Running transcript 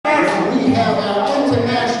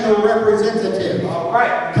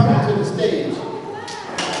coming to the stage,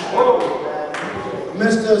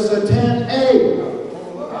 Mr. Setegn A.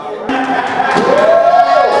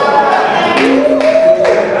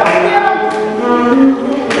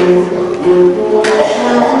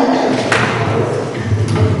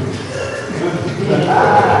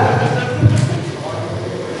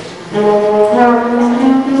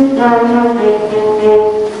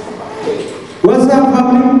 What's up,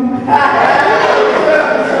 family?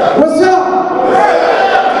 What's up?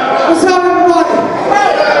 What's up, everybody?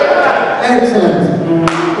 Excellent.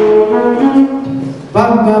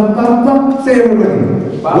 Bum, bum, bum, bum. Say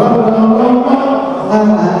everybody. Bum, bum, bum, bum.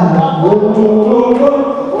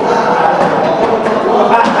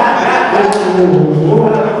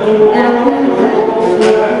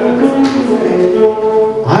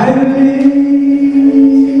 I believe.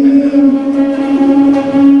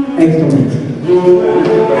 Excellent.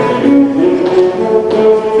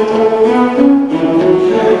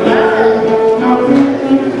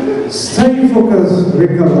 Stay focused,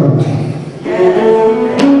 recover.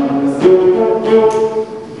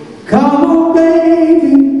 Come on,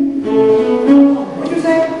 baby. What you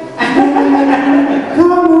say?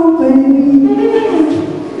 Come on, baby.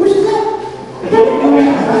 What you say?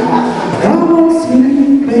 Come on,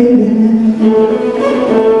 sweet baby.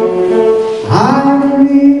 I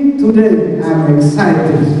believe today I'm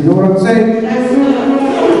excited. You know what I'm saying?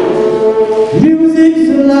 Music's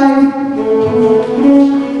life.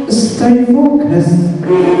 Stay focused.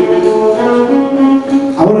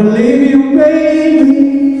 I want to leave you, baby.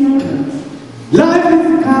 Life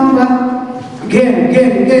is come back again. You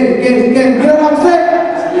know what I'm saying?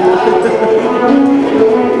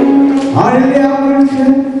 I love you,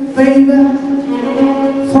 baby,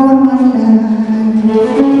 for my life.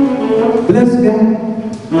 Bless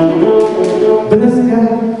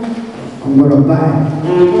God, I'm gonna buy.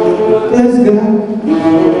 Bless God.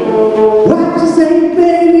 What you say,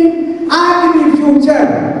 baby? I give you future.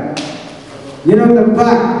 You know the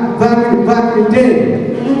back in the day.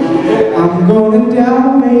 I'm going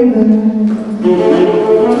down, baby.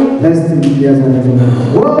 Let's sing together.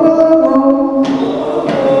 Whoa,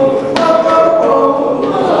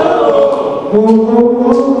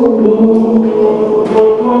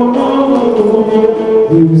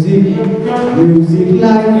 music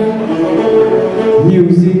life,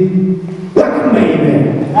 music, rock baby.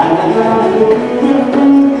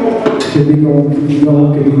 Keep it going, baby.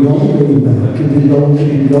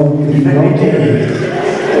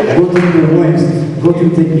 Go to the west, go to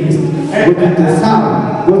the east, go to the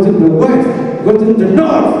south, go to the west, go to the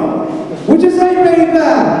north. What you say, baby?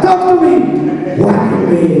 Talk to me. Rock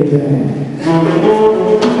baby.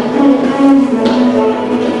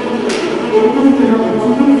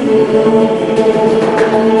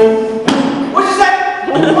 What you say?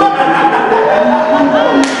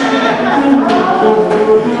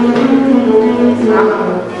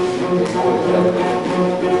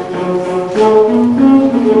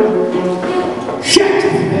 Shit!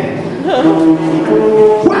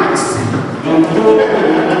 Wax!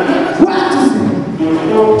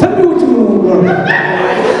 Tell me what you want.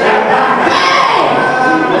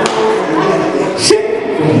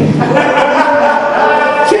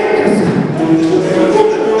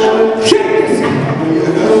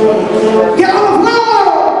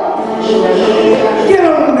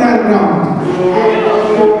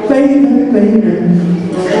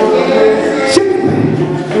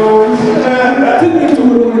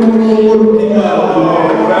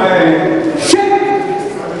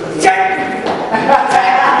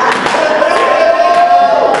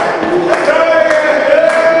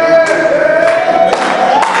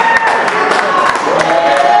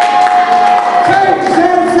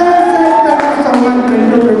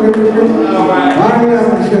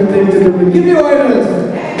 Give me orders.